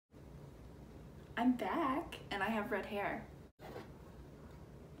I'm back and I have red hair.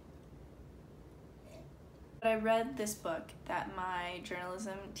 But I read this book that my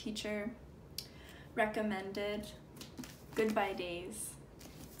journalism teacher recommended, Goodbye Days.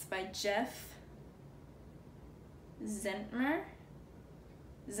 It's by Jeff Zentner.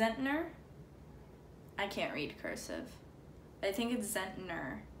 I can't read cursive. I think it's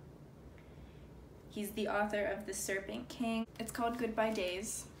Zentner. He's the author of The Serpent King. It's called Goodbye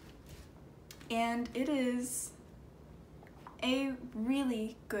Days. And it is a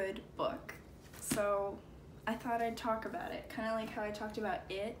really good book. So I thought I'd talk about it, kind of like how I talked about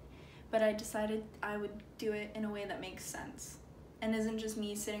it, but I decided I would do it in a way that makes sense and isn't just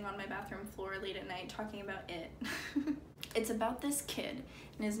me sitting on my bathroom floor late at night talking about it. It's about this kid,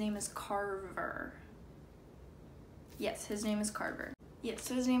 and his name is Carver. Yes, his name is Carver. Yes,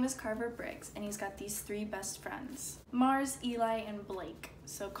 so his name is Carver Briggs, and he's got these 3 best friends, Mars, Eli, and Blake.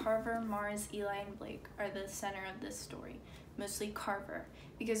 So Carver, Mars, Eli, and Blake are the center of this story. Mostly Carver,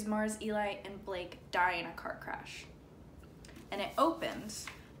 because Mars, Eli, and Blake die in a car crash. And it opens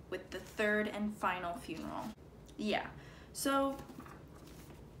with the 3rd and final funeral. Yeah, so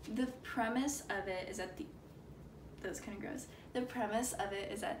the premise of it is that that was kind of gross. The premise of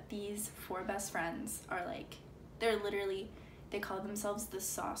it is that these 4 best friends are like, they call themselves the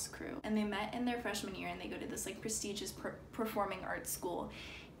Sauce Crew, and they met in their freshman year, and they go to this like prestigious performing arts school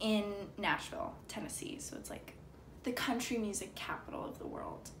in Nashville, Tennessee. So it's like the country music capital of the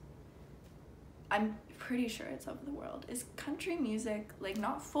world. I'm pretty sure it's of the world. Is country music, like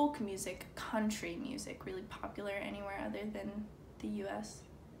not folk music, country music, really popular anywhere other than the US?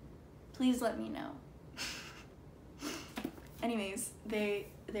 Please let me know. Anyways, they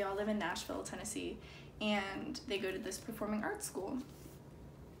all live in Nashville, Tennessee, and they go to this performing arts school,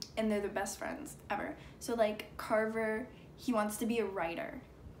 and they're the best friends ever. So like Carver, he wants to be a writer.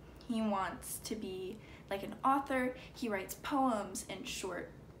 He wants to be like an author. He writes poems and short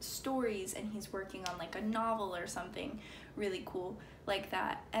stories, and he's working on like a novel or something really cool like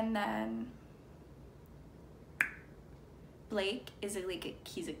that. And then Blake is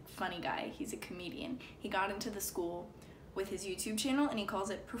he's a funny guy. He's a comedian. He got into the school with his YouTube channel, and he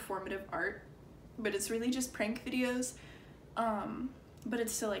calls it performative art, but it's really just prank videos. But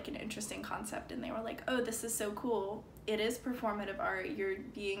it's still like an interesting concept, and they were like, oh, this is so cool. It is performative art. You're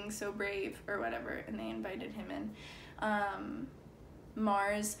being so brave or whatever, and they invited him in.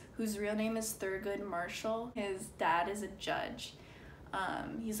 Mars, whose real name is Thurgood Marshall, his dad is a judge.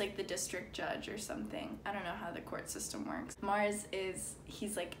 He's like the district judge or something. I don't know how the court system works. Mars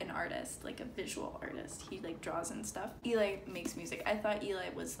he's like an artist, like a visual artist. He like draws and stuff. Eli makes music. I thought Eli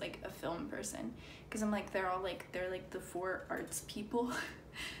was like a film person, because I'm like, they're like the 4 arts people.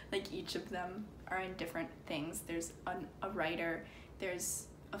 Like each of them are in different things. There's a writer, there's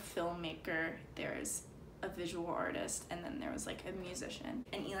a filmmaker, there's a visual artist, and then there was like a musician.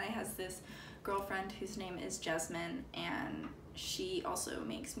 And Eli has this girlfriend whose name is Jasmine, and she also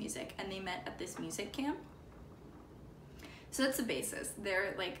makes music, and they met at this music camp. So that's the basis.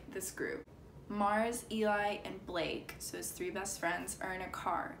 They're like this group. Mars, Eli, and Blake, so his 3 best friends, are in a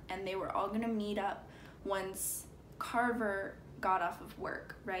car, and they were all gonna meet up once Carver got off of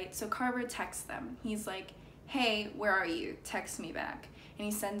work, right? So Carver texts them. He's like, hey, where are you? Text me back. And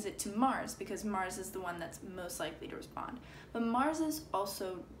he sends it to Mars, because Mars is the one that's most likely to respond. But Mars is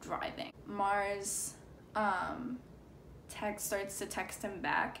also driving. Mars starts to text him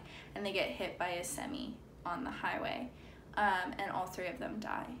back, and they get hit by a semi on the highway, and all 3 of them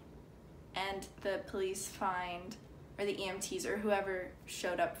die. And the police find, or the EMTs or whoever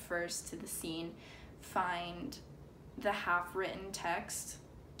showed up first to the scene, find the half-written text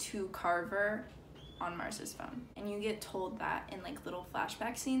to Carver on Mars's phone. And you get told that in like little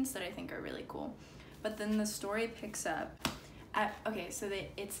flashback scenes that I think are really cool. But then the story picks up at, okay, so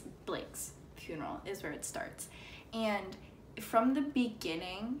it's Blake's funeral is where it starts. And from the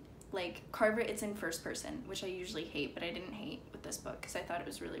beginning, like Carver, it's in first person, which I usually hate, but I didn't hate with this book because I thought it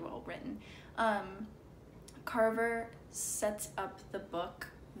was really well written. Carver sets up the book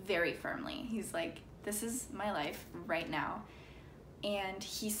very firmly. He's like, this is my life right now. And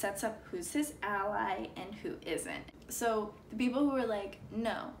he sets up who's his ally and who isn't. So the people who were like,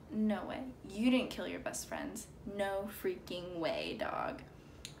 no way, you didn't kill your best friends. No freaking way, dog.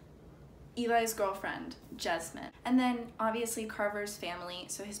 Eli's girlfriend, Jasmine. And then obviously Carver's family,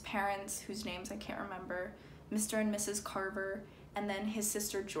 so his parents, whose names I can't remember, Mr. and Mrs. Carver, and then his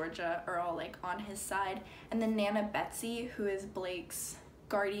sister Georgia are all like on his side. And then Nana Betsy, who is Blake's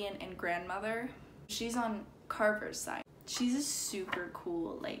guardian and grandmother, she's on Carver's side. She's a super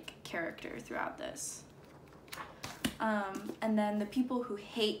cool like character throughout this. And then the people who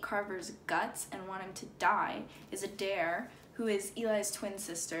hate Carver's guts and want him to die is Adair, who is Eli's twin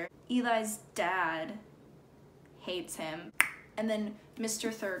sister. Eli's dad hates him. And then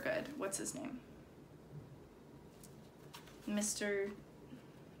Mr. Thurgood, what's his name?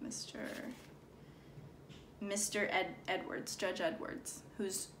 Edwards, Judge Edwards,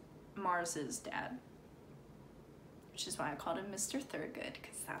 who's Mars's dad. Which is why I called him Mr. Thurgood,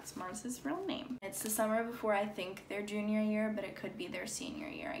 because that's Mars's real name. It's the summer before, I think, their junior year, but it could be their senior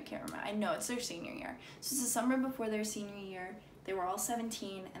year. I can't remember. I know it's their senior year. So it's the summer before their senior year. They were all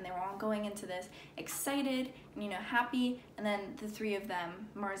 17, and they were all going into this excited and, you know, happy. And then the three of them,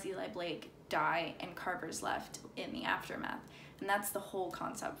 Mars, Eli, Blake, die, and Carver's left in the aftermath. And that's the whole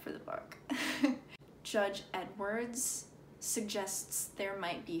concept for the book. Judge Edwards suggests there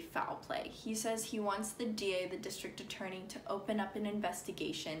might be foul play. He says he wants the DA, the district attorney, to open up an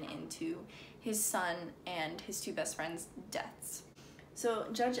investigation into his son and his two best friends' deaths. So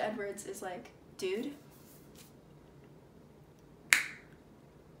Judge Edwards is like, dude,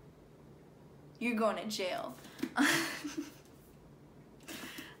 you're going to jail.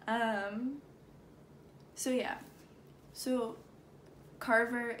 So yeah. So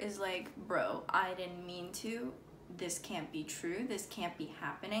Carver is like, bro, I didn't mean to. This can't be true. This can't be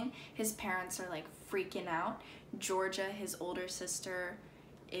happening. His parents are like freaking out. Georgia, his older sister,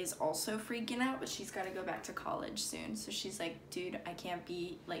 is also freaking out, but she's got to go back to college soon. So she's like, dude, I can't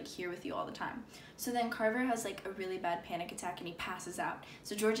be like here with you all the time. So then Carver has like a really bad panic attack and he passes out.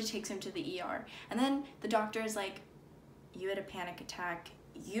 So Georgia takes him to the ER. And then the doctor is like, you had a panic attack.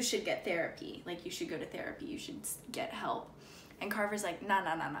 You should get therapy. Like, you should go to therapy. You should get help. And Carver's like, nah.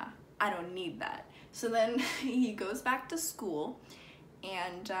 I don't need that. So then he goes back to school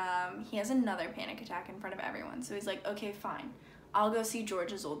and he has another panic attack in front of everyone. So he's like, okay, fine. I'll go see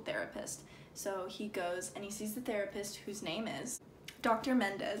George's old therapist. So he goes and he sees the therapist, whose name is Dr.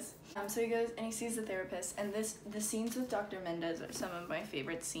 Mendez. So he goes and he sees the therapist, and the scenes with Dr. Mendez are some of my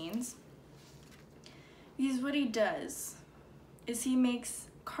favorite scenes. Because what he does is he makes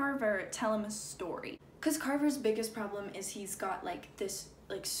Carver tell him a story. Because Carver's biggest problem is he's got like this,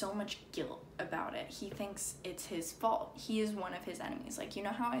 like so much guilt about it. He thinks it's his fault. He is one of his enemies. Like, you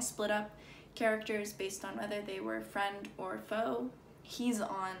know how I split up characters based on whether they were friend or foe? He's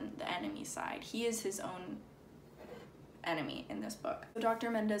on the enemy side. He is his own enemy in this book. So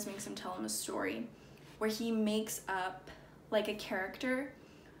Dr. Mendez makes him tell him a story where he makes up like a character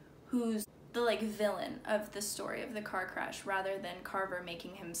who's the like villain of the story of the car crash, rather than Carver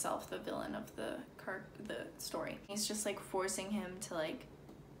making himself the villain of the story. He's just like forcing him to like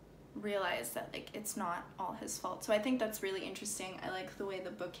realize that like it's not all his fault. So I think that's really interesting. I like the way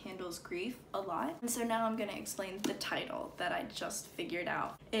the book handles grief a lot. And so now I'm gonna explain the title that I just figured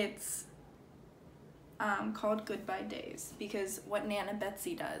out. It's called Goodbye Days, because what Nana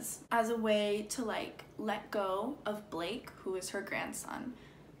Betsy does as a way to like let go of Blake, who is her grandson.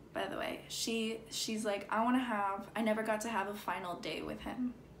 By the way, she's like, I never got to have a final day with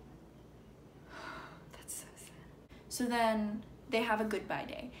him. That's so sad. So then they have a goodbye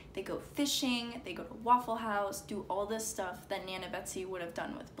day. They go fishing, they go to Waffle House, do all this stuff that Nana Betsy would have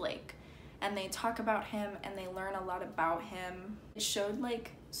done with Blake. And they talk about him and they learn a lot about him. It showed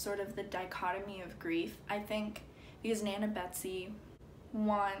like sort of the dichotomy of grief, I think, because Nana Betsy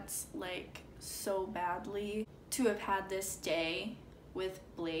wants like so badly to have had this day with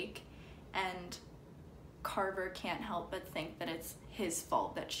Blake, and Carver can't help but think that it's his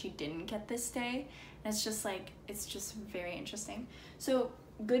fault that she didn't get this day. And it's just like, it's just very interesting. So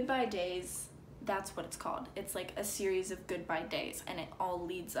Goodbye Days, that's what it's called. It's like a series of goodbye days, and it all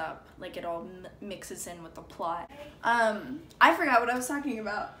leads up, like it all mixes in with the plot. I forgot what I was talking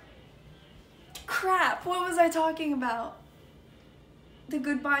about. Crap, what was I talking about? The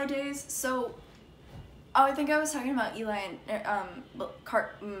Goodbye Days. So I think I was talking about Eli and I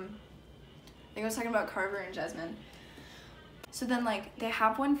think I was talking about Carver and Jasmine. So then like they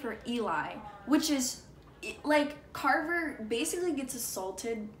have one for Eli, which is like Carver basically gets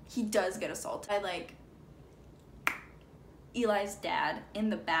assaulted. He does get assaulted by like Eli's dad in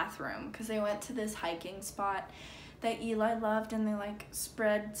the bathroom, because they went to this hiking spot that Eli loved, and they like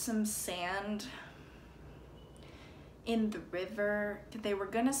spread some sand in the river. They were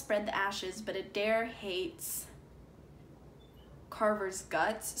gonna spread the ashes, but Adair hates Carver's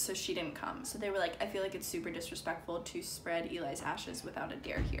guts, so she didn't come. So they were like, I feel like it's super disrespectful to spread Eli's ashes without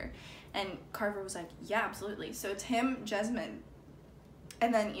Adair here. And Carver was like, yeah, absolutely. So it's him, Jasmine,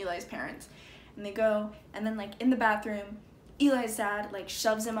 and then Eli's parents. And they go, and then like in the bathroom, Eli's dad like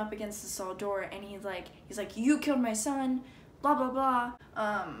shoves him up against the stall door, and he's like, you killed my son, blah blah blah.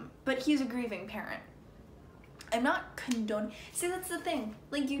 But he's a grieving parent. I'm not condoning. See, that's the thing.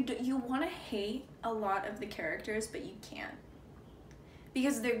 Like, you want to hate a lot of the characters, but you can't.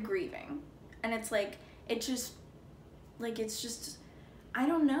 Because they're grieving. And it's like, it's just, I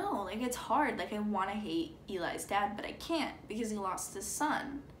don't know. Like, it's hard. Like, I want to hate Eli's dad, but I can't because he lost his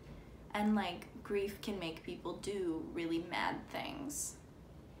son. And, like, grief can make people do really mad things.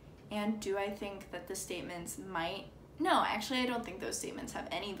 And do I think that the statements might... No, actually, I don't think those statements have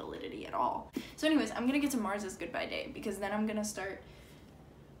any validity at all. So anyways, I'm gonna get to Mars's goodbye day, because then I'm gonna start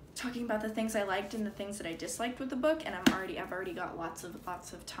talking about the things I liked and the things that I disliked with the book, and I've already got lots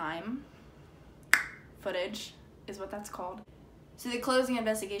of time. Footage is what that's called. So the closing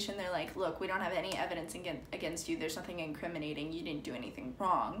investigation, they're like, look, we don't have any evidence against you. There's nothing incriminating. You didn't do anything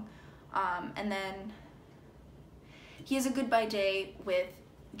wrong. And then he has a goodbye day with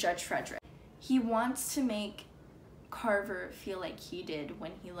Judge Frederick. He wants to make Carver feel like he did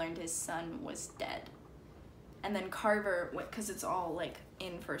when he learned his son was dead. And then Carver, because it's all like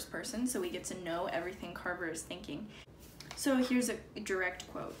in first person, so we get to know everything Carver is thinking. So here's a direct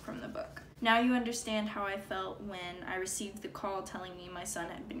quote from the book. Now you understand how I felt when I received the call telling me my son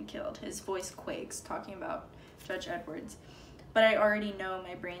had been killed. His voice quakes, talking about Judge Edwards. But I already know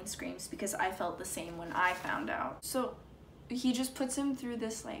my brain screams because I felt the same when I found out. So he just puts him through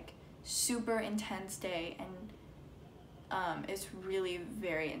this like super intense day, and it's really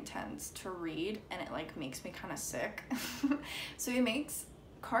very intense to read, and it like makes me kind of sick. So he makes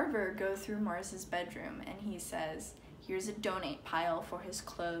Carver go through Mars's bedroom, and he says, here's a donate pile for his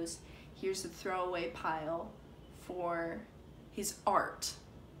clothes, here's a throwaway pile for his art.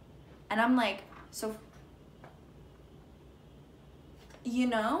 And I'm like, so, you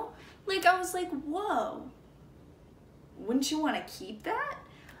know, like I was like, whoa, wouldn't you want to keep that?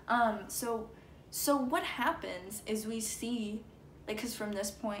 So what happens is we see, like, because from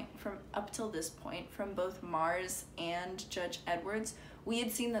up till this point, from both Mars and Judge Edwards, we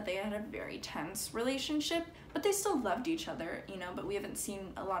had seen that they had a very tense relationship, but they still loved each other, you know, but we haven't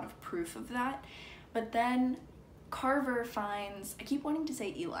seen a lot of proof of that. But then Carver finds, I keep wanting to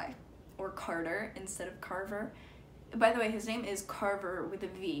say Eli, or Carter instead of Carver. By the way, his name is Carver with a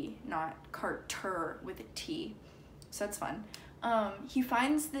V, not Carter with a T, so that's fun. He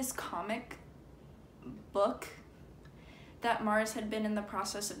finds this comic book that Mars had been in the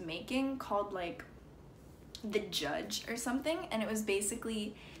process of making called like The Judge or something, and it was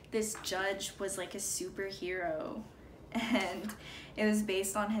basically this judge was like a superhero, and it was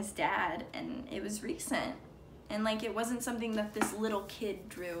based on his dad, and it was recent, and like it wasn't something that this little kid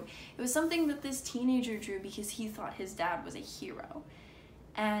drew, it was something that this teenager drew because he thought his dad was a hero.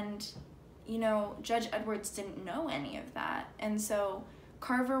 And you know, Judge Edwards didn't know any of that, and so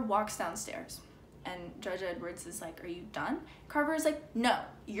Carver walks downstairs, and Judge Edwards is like, are you done? Carver is like, no,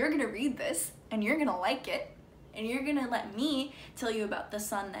 you're gonna read this, and you're gonna like it, and you're gonna let me tell you about the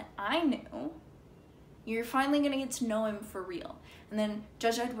son that I knew. You're finally gonna get to know him for real. And then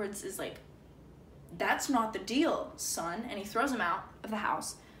Judge Edwards is like, that's not the deal, son, and he throws him out of the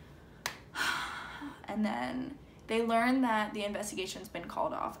house. And then they learn that the investigation's been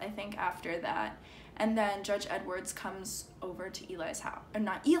called off, I think, after that. And then Judge Edwards comes over to Eli's house, or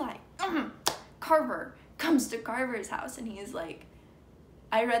not Eli, Carver comes to Carver's house, and he's like,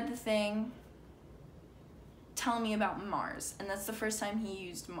 I read the thing, tell me about Mars. And that's the first time he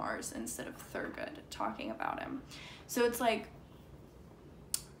used Mars instead of Thurgood talking about him. So it's like,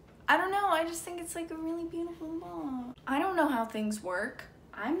 I don't know, I just think it's like a really beautiful book. I don't know how things work.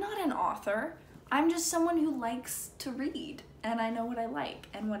 I'm not an author. I'm just someone who likes to read, and I know what I like,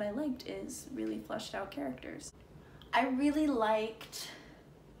 and what I liked is really fleshed out characters. I really liked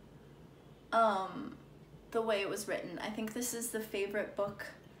the way it was written. I think this is the favorite book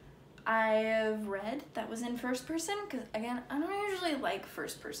I've read that was in first person, because again, I don't usually like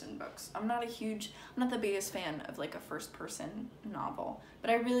first person books. I'm not the biggest fan of like a first person novel, but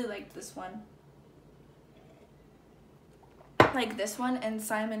I really liked this one. Like this one, and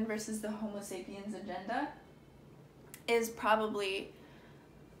Simon versus the Homo sapiens agenda is probably,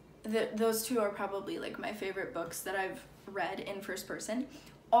 those two are probably like my favorite books that I've read in first person.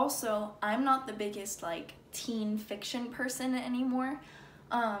 Also, I'm not the biggest like teen fiction person anymore,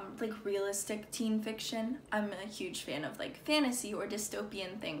 like realistic teen fiction. I'm a huge fan of like fantasy or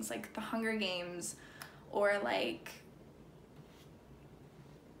dystopian things like The Hunger Games, or like,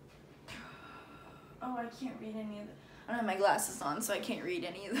 oh, I can't read any of it. I don't have my glasses on, so I can't read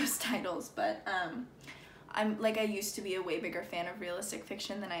any of those titles, but I used to be a way bigger fan of realistic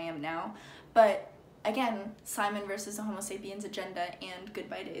fiction than I am now. But again, Simon versus the Homo sapiens agenda and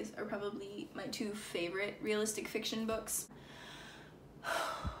Goodbye Days are probably my two favorite realistic fiction books.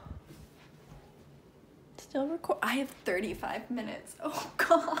 still record? I have 35 minutes. Oh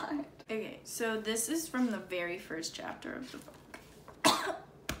God. Okay, so this is from the very first chapter of the book.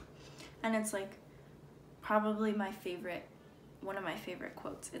 And it's like probably my favorite, one of my favorite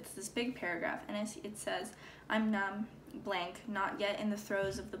quotes. It's this big paragraph and it says, "I'm numb, blank, not yet in the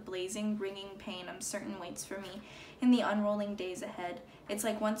throes of the blazing, ringing pain I'm certain waits for me in the unrolling days ahead. It's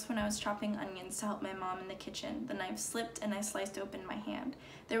like once when I was chopping onions to help my mom in the kitchen. The knife slipped and I sliced open my hand.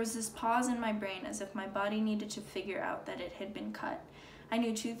 There was this pause in my brain as if my body needed to figure out that it had been cut. I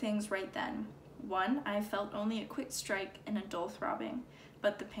knew two things right then. One, I felt only a quick strike and a dull throbbing,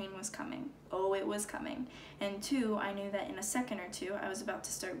 but the pain was coming. Oh, it was coming. And two, I knew that in a second or two, I was about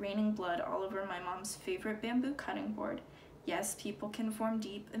to start raining blood all over my mom's favorite bamboo cutting board. Yes, people can form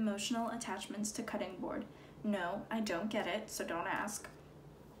deep emotional attachments to cutting board. No, I don't get it, so don't ask.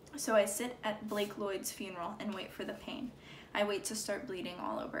 So I sit at Blake Lloyd's funeral and wait for the pain. I wait to start bleeding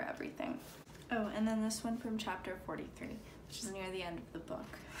all over everything." Oh, and then this one from chapter 43, which is near the end of the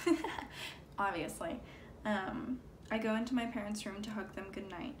book. Obviously. I go into my parents' room to hug them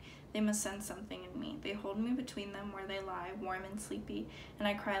goodnight. They must sense something in me. They hold me between them where they lie, warm and sleepy, and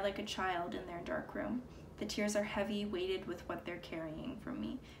I cry like a child in their dark room. The tears are heavy, weighted with what they're carrying from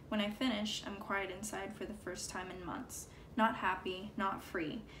me. When I finish, I'm quiet inside for the first time in months. Not happy, not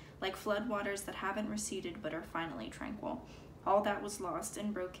free, like floodwaters that haven't receded but are finally tranquil. All that was lost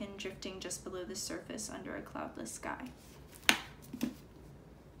and broken, drifting just below the surface under a cloudless sky.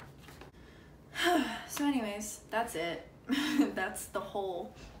 So anyways, that's it. That's the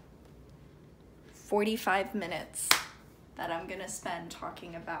whole 45 minutes that I'm gonna spend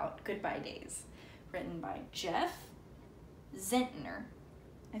talking about Goodbye Days, written by Jeff Zentner.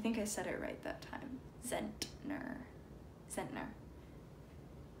 I think I said it right that time. Zentner.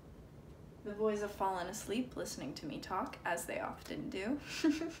 The boys have fallen asleep listening to me talk, as they often do.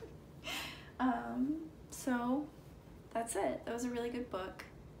 So that's it. That was a really good book.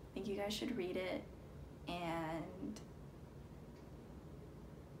 I think you guys should read it, and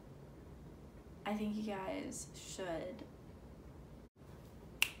I think you guys should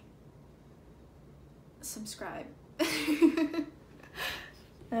subscribe.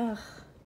 Ugh.